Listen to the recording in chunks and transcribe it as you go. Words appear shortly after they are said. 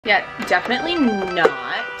Yeah, definitely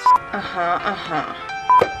not.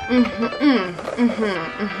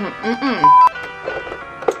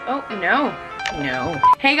 Oh, no. No.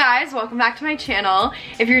 Hey guys, welcome back to my channel.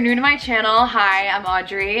 If you're new to my channel, hi, I'm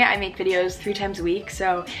Audrey. I make videos 3 times a week,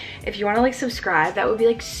 so if you want to like subscribe, that would be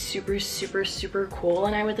like super cool,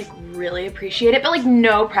 and I would like really appreciate it, but like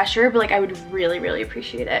no pressure, but like I would really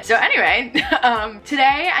appreciate it. So anyway,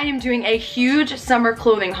 today I am doing a huge summer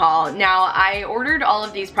clothing haul. Now I ordered all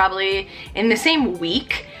of these probably in the same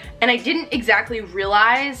week, and I didn't exactly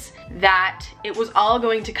realize that it was all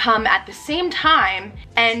going to come at the same time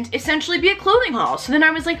and essentially be a clothing haul. So then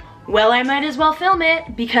I was like, well, I might as well film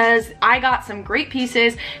it because I got some great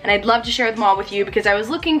pieces and I'd love to share them all with you because I was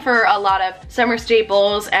looking for a lot of summer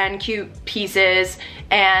staples and cute pieces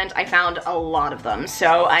and I found a lot of them.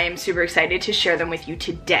 So I am super excited to share them with you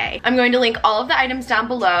today. I'm going to link all of the items down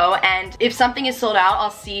below, and if something is sold out,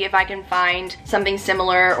 I'll see if I can find something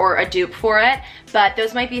similar or a dupe for it. But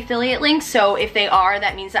those might be affiliate links, so if they are,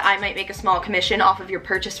 that means that I might make a small commission off of your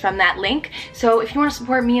purchase from that link. So if you want to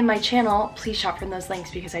support me and my channel, please shop from those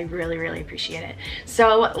links because I really appreciate it.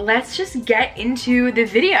 So let's just get into the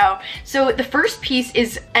video. So the first piece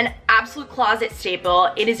is an absolute closet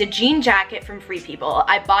staple. It is a jean jacket from Free People.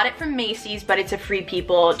 I bought it from Macy's, but it's a Free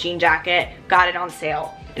People jean jacket. Got it on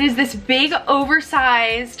sale. It is this big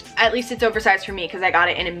oversized, at least it's oversized for me because I got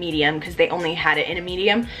it in a medium because they only had it in a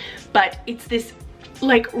medium, but it's this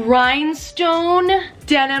like rhinestone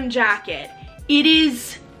denim jacket. It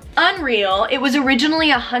is unreal. It was originally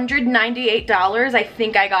 $198. I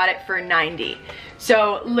think I got it for $90.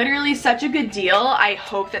 So literally such a good deal. I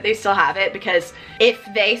hope that they still have it because if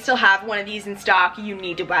they still have one of these in stock, you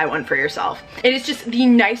need to buy one for yourself. It is just the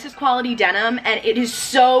nicest quality denim and it is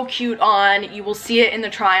so cute on. You will see it in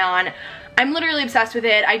the try on. I'm literally obsessed with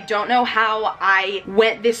it. I don't know how I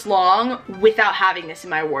went this long without having this in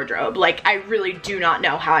my wardrobe. Like, I really do not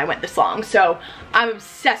know how I went this long. So I'm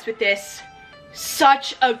obsessed with this.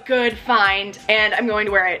 Such a good find, and I'm going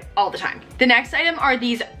to wear it all the time. The next item are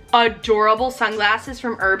these adorable sunglasses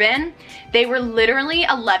from Urban. They were literally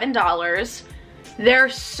 $11. They're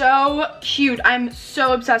so cute. I'm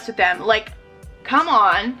so obsessed with them. Like, come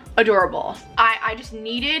on, adorable. I just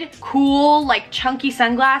needed cool, like chunky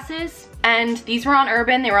sunglasses, and these were on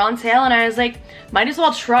Urban. They were on sale, and I was like, might as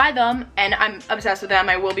well try them, and I'm obsessed with them.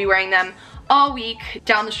 I will be wearing them all week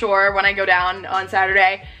down the shore when I go down on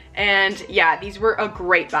Saturday. And yeah, these were a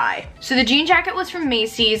great buy. So the jean jacket was from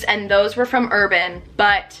Macy's and those were from Urban,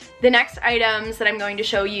 but the next items that I'm going to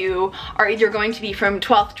show you are either going to be from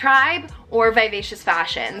 12th Tribe or Vyvacious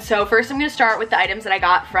Fashion. So first I'm gonna start with the items that I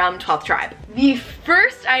got from 12th Tribe. The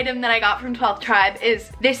first item that I got from 12th Tribe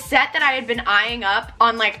is this set that I had been eyeing up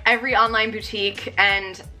on like every online boutique,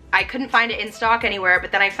 and I couldn't find it in stock anywhere,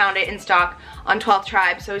 but then I found it in stock on 12th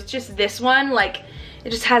Tribe. So it's just this one, like, it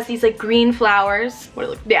just has these like green flowers. What it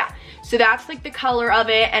look, yeah. So that's like the color of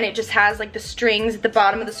it, and it just has like the strings at the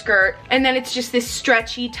bottom of the skirt, and then it's just this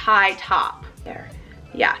stretchy tie top. There,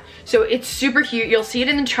 yeah. So it's super cute. You'll see it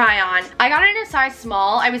in the try on. I got it in a size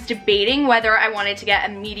small. I was debating whether I wanted to get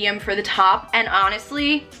a medium for the top, and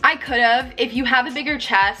honestly, I could have. If you have a bigger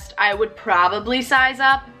chest, I would probably size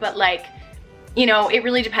up, but like, you know, it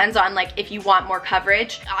really depends on like if you want more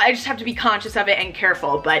coverage. I just have to be conscious of it and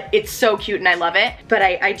careful, but it's so cute and I love it. But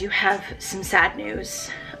I do have some sad news.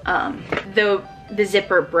 The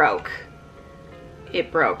zipper broke.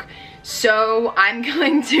 It broke. So I'm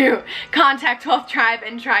going to contact 12th Tribe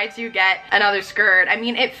and try to get another skirt. I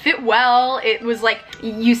mean, it fit well. It was like,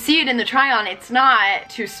 you see it in the try on, it's not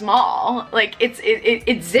too small. Like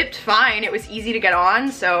it zipped fine. It was easy to get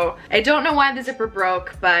on. So I don't know why the zipper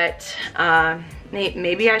broke, but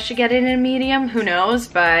maybe I should get it in a medium, who knows?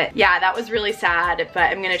 But yeah, that was really sad, but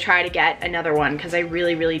I'm gonna try to get another one because I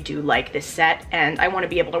really do like this set and I wanna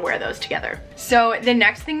be able to wear those together. So the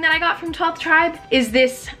next thing that I got from 12th Tribe is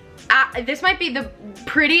this. This might be the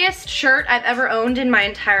prettiest shirt I've ever owned in my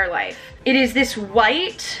entire life. It is this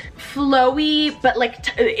white, flowy, but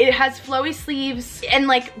like it has flowy sleeves and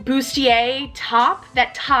like bustier top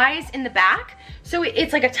that ties in the back. So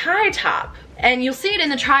it's like a tie top. And you'll see it in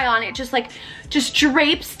the try on, it just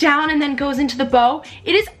drapes down and then goes into the bow.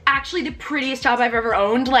 It is actually the prettiest top I've ever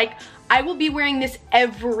owned. Like, I will be wearing this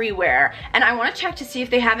everywhere, and I want to check to see if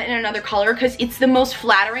they have it in another color because it's the most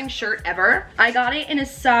flattering shirt ever. I got it in a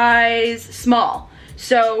size small.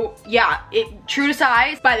 So yeah, true to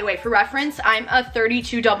size. By the way, for reference, I'm a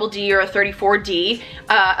 32 double D or a 34D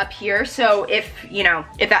up here. So if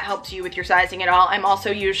that helps you with your sizing at all, I'm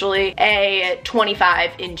also usually a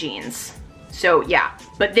 25 in jeans. So yeah,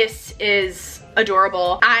 but this is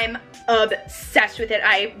adorable. I'm obsessed with it.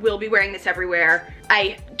 I will be wearing this everywhere.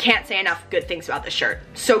 I can't say enough good things about this shirt.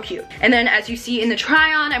 So cute. And then as you see in the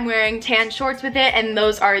try on, I'm wearing tan shorts with it, and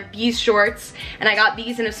those are these shorts. And I got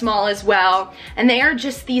these in a small as well. And they are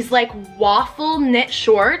just these like waffle knit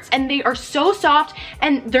shorts, and they are so soft,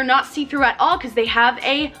 and they're not see-through at all because they have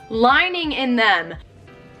a lining in them.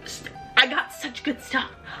 I got such good stuff.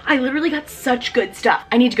 I literally got such good stuff.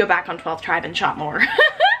 I need to go back on 12th Tribe and shop more.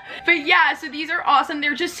 But yeah, so these are awesome.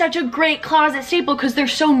 They're just such a great closet staple because they're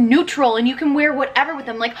so neutral and you can wear whatever with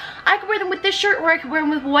them. Like, I could wear them with this shirt, or I could wear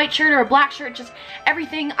them with a white shirt or a black shirt, just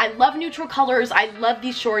everything. I love neutral colors. I love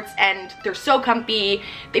these shorts, and they're so comfy.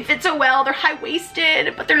 They fit so well. They're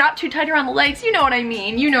high-waisted, but they're not too tight around the legs. You know what I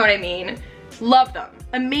mean. You know what I mean. Love them.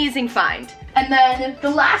 Amazing find. And then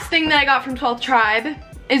the last thing that I got from 12th Tribe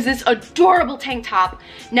is this adorable tank top.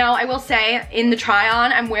 Now, I will say, in the try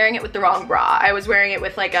on, I'm wearing it with the wrong bra. I was wearing it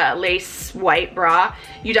with like a lace white bra.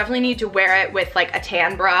 You definitely need to wear it with like a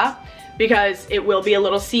tan bra because it will be a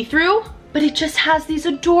little see-through, but it just has these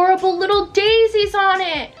adorable little daisies on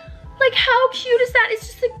it. Like, how cute is that? It's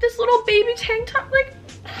just like this little baby tank top. Like,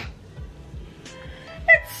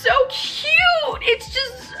 it's so cute. It's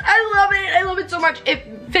just, I love it. I love it so much.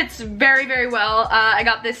 It fits very, very well. I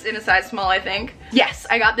got this in a size small, I think. Yes,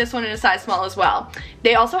 I got this one in a size small as well.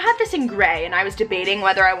 They also had this in gray, and I was debating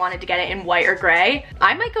whether I wanted to get it in white or gray.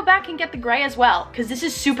 I might go back and get the gray as well, because this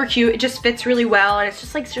is super cute. It just fits really well, and it's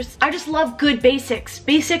just like, I just love good basics.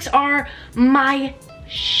 Basics are my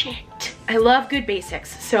shit. I love good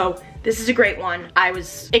basics, so this is a great one. I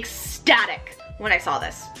was ecstatic when I saw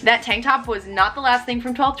this. That tank top was not the last thing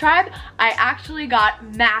from 12th Tribe. I actually got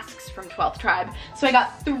masks from 12th Tribe. So I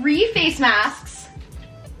got 3 face masks.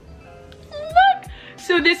 Look!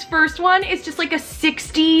 So this first one is just like a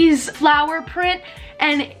 60s flower print,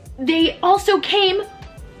 and they also came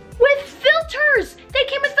with filters. They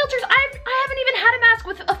came with filters. I haven't even had a mask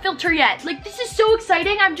with a filter yet. Like, this is so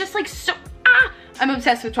exciting. I'm just like I'm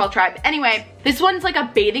obsessed with 12th Tribe. Anyway, this one's like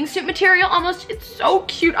a bathing suit material almost. It's so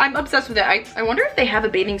cute. I'm obsessed with it. I wonder if they have a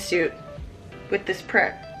bathing suit with this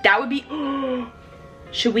print. That would be,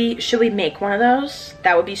 should we make one of those?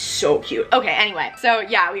 That would be so cute. Okay, anyway, so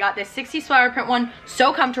yeah, we got this 60s flower print one,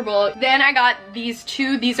 so comfortable. Then I got these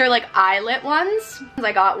 2, these are like eyelet ones.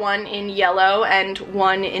 I got one in yellow and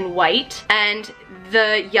one in white. And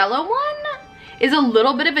the yellow one is a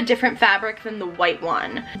little bit of a different fabric than the white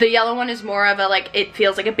one. The yellow one is more of a, like, it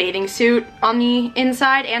feels like a bathing suit on the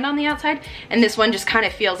inside and on the outside, and this one just kind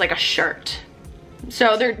of feels like a shirt.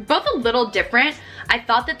 So they're both a little different. I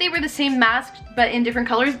thought that they were the same mask, but in different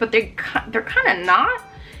colors, but they're kind of not.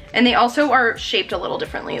 And they also are shaped a little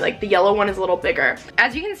differently. Like, the yellow one is a little bigger.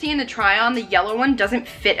 As you can see in the try on, the yellow one doesn't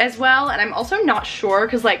fit as well, and I'm also not sure,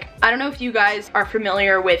 because like, I don't know if you guys are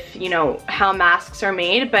familiar with, you know, how masks are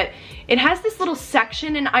made, but it has this little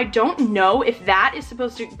section, and I don't know if that is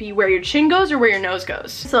supposed to be where your chin goes or where your nose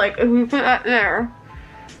goes. So like, if we put that there,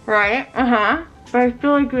 right? But I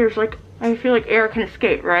feel like there's like, I feel like air can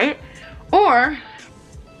escape, right? Or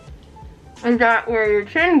is that where your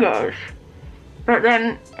chin goes? But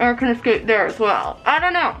then air can escape there as well. I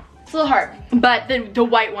don't know. It's a little hard. But the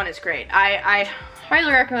white one is great. I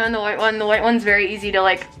highly recommend the white one. The white one's very easy to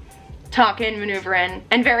like tuck in, maneuver in,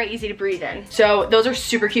 and very easy to breathe in. So those are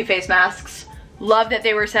super cute face masks. Love that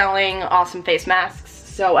they were selling awesome face masks,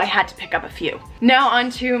 so I had to pick up a few. Now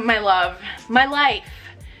onto my love, my life,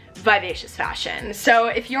 Vyvacious fashion. So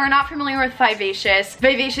if you're not familiar with Vyvacious,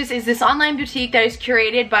 Vyvacious is this online boutique that is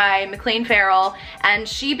curated by McLean Farrell, and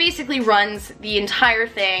she basically runs the entire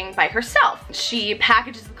thing by herself. She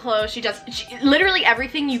packages the clothes, she literally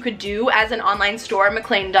everything you could do as an online store,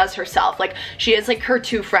 McLean does herself. Like, she has like her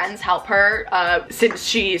 2 friends help her since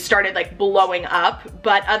she started like blowing up,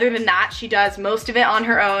 but other than that, she does most of it on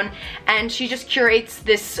her own, and she just curates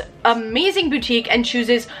this amazing boutique and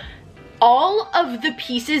chooses all of the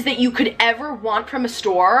pieces that you could ever want from a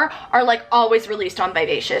store are like always released on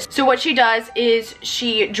Vyvacious. So what she does is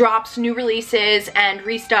she drops new releases and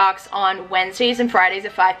restocks on Wednesdays and Fridays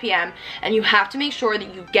at 5 p.m. and you have to make sure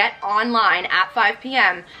that you get online at 5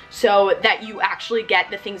 p.m. so that you actually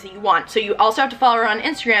get the things that you want. So you also have to follow her on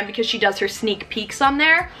Instagram because she does her sneak peeks on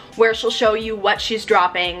there where she'll show you what she's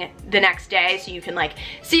dropping the next day, so you can like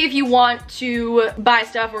see if you want to buy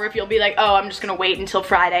stuff or if you'll be like, oh, I'm just gonna wait until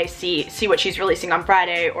Friday, see what she's releasing on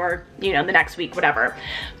Friday, or you know, the next week, whatever.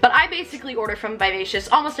 But I basically order from Vyvacious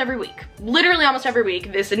almost every week, literally almost every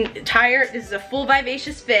week. This is a full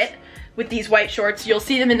Vyvacious fit with these white shorts. You'll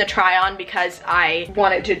see them in the try on because I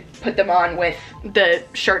wanted to put them on with the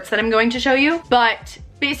shirts that I'm going to show you, but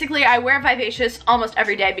basically I wear Vyvacious almost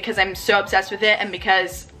every day because I'm so obsessed with it and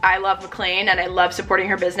because I love McLean and I love supporting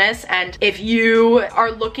her business. And if you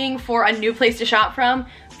are looking for a new place to shop from,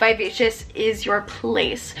 Vyvacious is your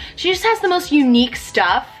place. She just has the most unique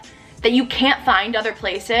stuff that you can't find other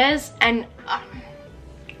places, and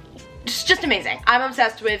it's just amazing. I'm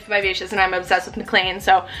obsessed with Vyvacious and I'm obsessed with McLean,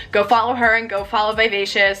 so go follow her and go follow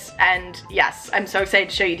Vyvacious. And yes, I'm so excited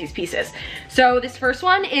to show you these pieces. So this first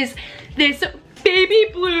one is this baby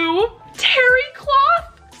blue terry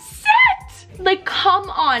cloth set. Like, come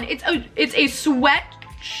on, it's a sweat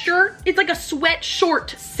shirt. It's like a sweat short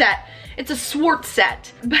set. It's a swart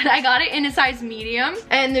set, but I got it in a size medium,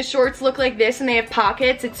 and the shorts look like this and they have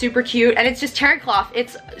pockets. It's super cute and it's just terry cloth.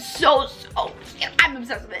 It's so I'm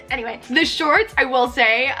obsessed with it. Anyway, the shorts, I will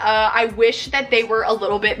say, I wish that they were a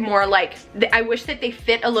little bit more like, I wish that they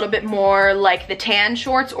fit a little bit more like the tan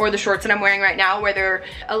shorts or the shorts that I'm wearing right now, where they're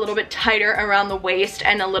a little bit tighter around the waist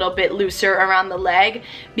and a little bit looser around the leg,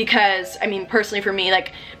 because I mean, personally for me,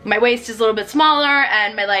 like, my waist is a little bit smaller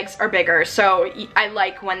and my legs are bigger, so I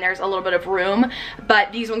like when there's a little bit of room.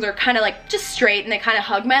 But these ones are kind of like just straight and they kind of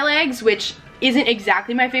hug my legs, which isn't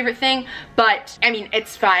exactly my favorite thing, but I mean,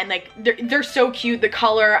 it's fine. Like, they're so cute, the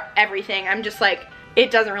color, everything. I'm just like,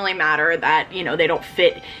 it doesn't really matter that, you know, they don't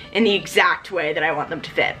fit in the exact way that I want them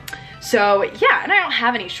to fit. So yeah, and I don't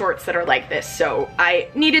have any shorts that are like this, so I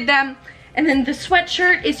needed them. And then the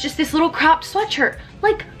sweatshirt is just this little cropped sweatshirt.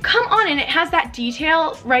 Like, come on, and it has that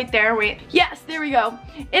detail right there. Wait, yes, there we go.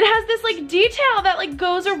 It has this like detail that like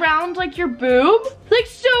goes around like your boob. Like,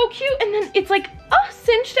 so cute. And then it's like, oh,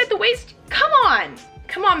 cinched at the waist. Come on.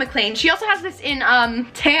 Come on, McLean. She also has this in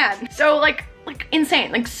tan. So like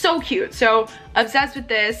insane, like so cute. So obsessed with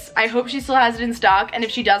this. I hope she still has it in stock, and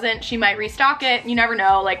if she doesn't, she might restock it. You never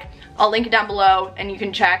know. Like, I'll link it down below and you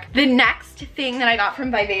can check. The next thing that I got from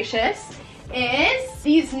Vyvacious is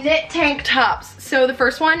these knit tank tops. So the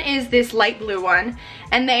first one is this light blue one,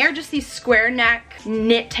 and they are just these square neck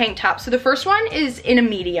knit tank tops. So the first one is in a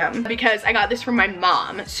medium because I got this from my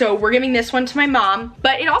mom. So we're giving this one to my mom,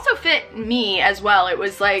 but it also fit me as well. It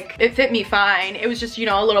was like, it fit me fine. It was just, you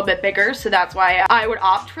know, a little bit bigger, so that's why I would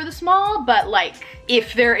opt for the small. But like,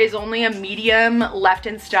 if there is only a medium left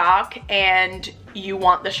in stock and you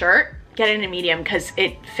want the shirt, get it in a medium because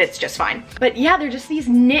it fits just fine. But yeah, they're just these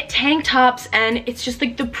knit tank tops, and it's just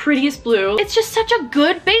like the prettiest blue. It's just such a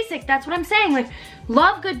good basic. That's what I'm saying. Like,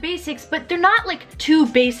 love good basics, but they're not like too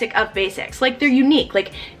basic of basics. Like, they're unique.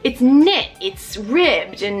 Like, it's knit, it's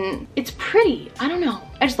ribbed, and it's pretty. I don't know.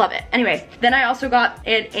 I just love it. Anyway, then I also got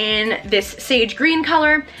it in this sage green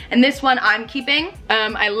color, and this one I'm keeping.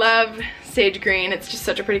 I love sage green. It's just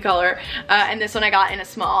such a pretty color. And this one I got in a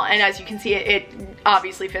small, and as you can see, it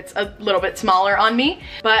obviously fits a little bit smaller on me,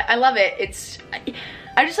 but I love it.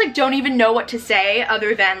 I just like don't even know what to say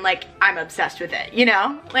other than like, I'm obsessed with it, you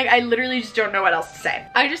know? Like, I literally just don't know what else to say.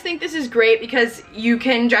 I just think this is great because you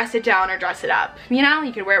can dress it down or dress it up, you know?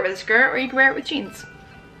 You can wear it with a skirt or you can wear it with jeans.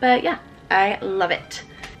 But yeah, I love it.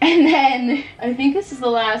 And then I think this is the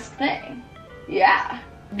last thing. Yeah.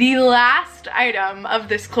 The last item of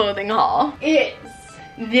this clothing haul is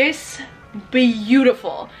this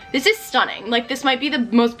beautiful, this is stunning. Like, this might be the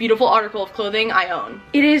most beautiful article of clothing I own.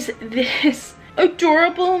 It is this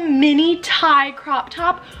adorable mini tie crop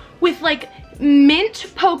top with like mint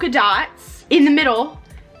polka dots in the middle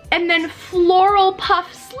and then floral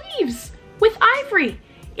puff sleeves with ivory.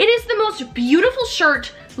 It is the most beautiful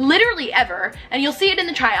shirt literally ever, and you'll see it in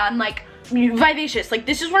the try on. Like, Vyvacious, like,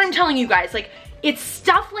 this is what I'm telling you guys. Like, it's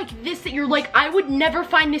stuff like this that you're like, I would never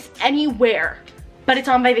find this anywhere, but it's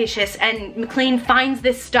on Vyvacious, and McLean finds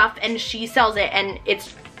this stuff and she sells it, and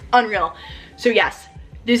it's unreal. So yes,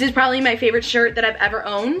 this is probably my favorite shirt that I've ever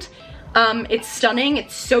owned. It's stunning,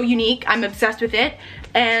 it's so unique, I'm obsessed with it.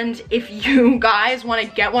 And if you guys want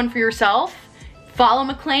to get one for yourself, follow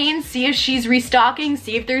McLean, see if she's restocking,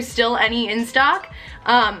 see if there's still any in stock.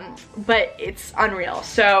 But it's unreal.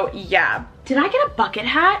 So yeah. Did I get a bucket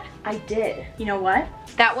hat? I did. You know what?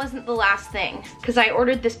 That wasn't the last thing, because I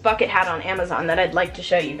ordered this bucket hat on Amazon that I'd like to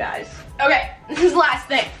show you guys. Okay, this is the last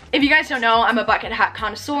thing. If you guys don't know, I'm a bucket hat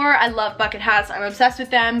connoisseur. I love bucket hats. I'm obsessed with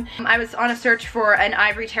them. I was on a search for an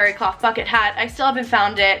ivory terry cloth bucket hat. I still haven't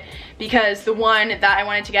found it because the one that I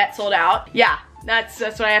wanted to get sold out. Yeah. That's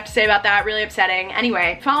what I have to say about that. Really upsetting.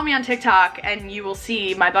 Anyway, follow me on TikTok and you will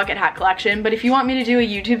see my bucket hat collection. But if you want me to do a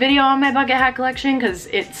YouTube video on my bucket hat collection, because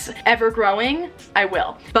it's ever growing, I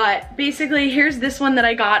will. But basically, here's this one that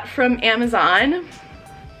I got from Amazon.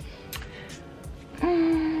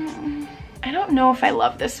 I don't know if I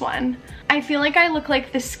love this one. I feel like I look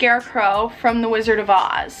like the Scarecrow from The Wizard of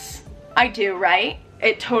Oz. I do, right?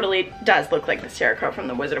 it totally does look like the Scarecrow from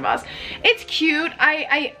the Wizard of Oz. It's cute.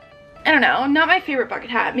 I don't know, not my favorite bucket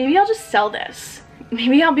hat. Maybe I'll just sell this.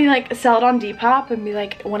 Maybe I'll be like, sell it on Depop and be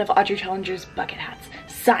like one of Audrey Trullinger's bucket hats,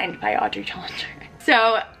 signed by Audrey Trullinger.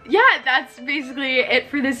 So yeah, that's basically it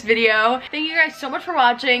for this video. Thank you guys so much for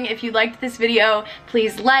watching. If you liked this video,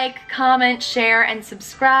 please like, comment, share, and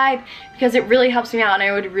subscribe because it really helps me out and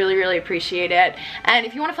I would really, really appreciate it. And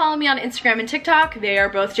if you want to follow me on Instagram and TikTok, they are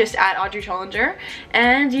both just at audreytrullinger.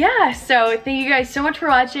 And yeah, so thank you guys so much for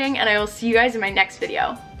watching and I will see you guys in my next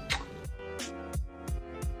video.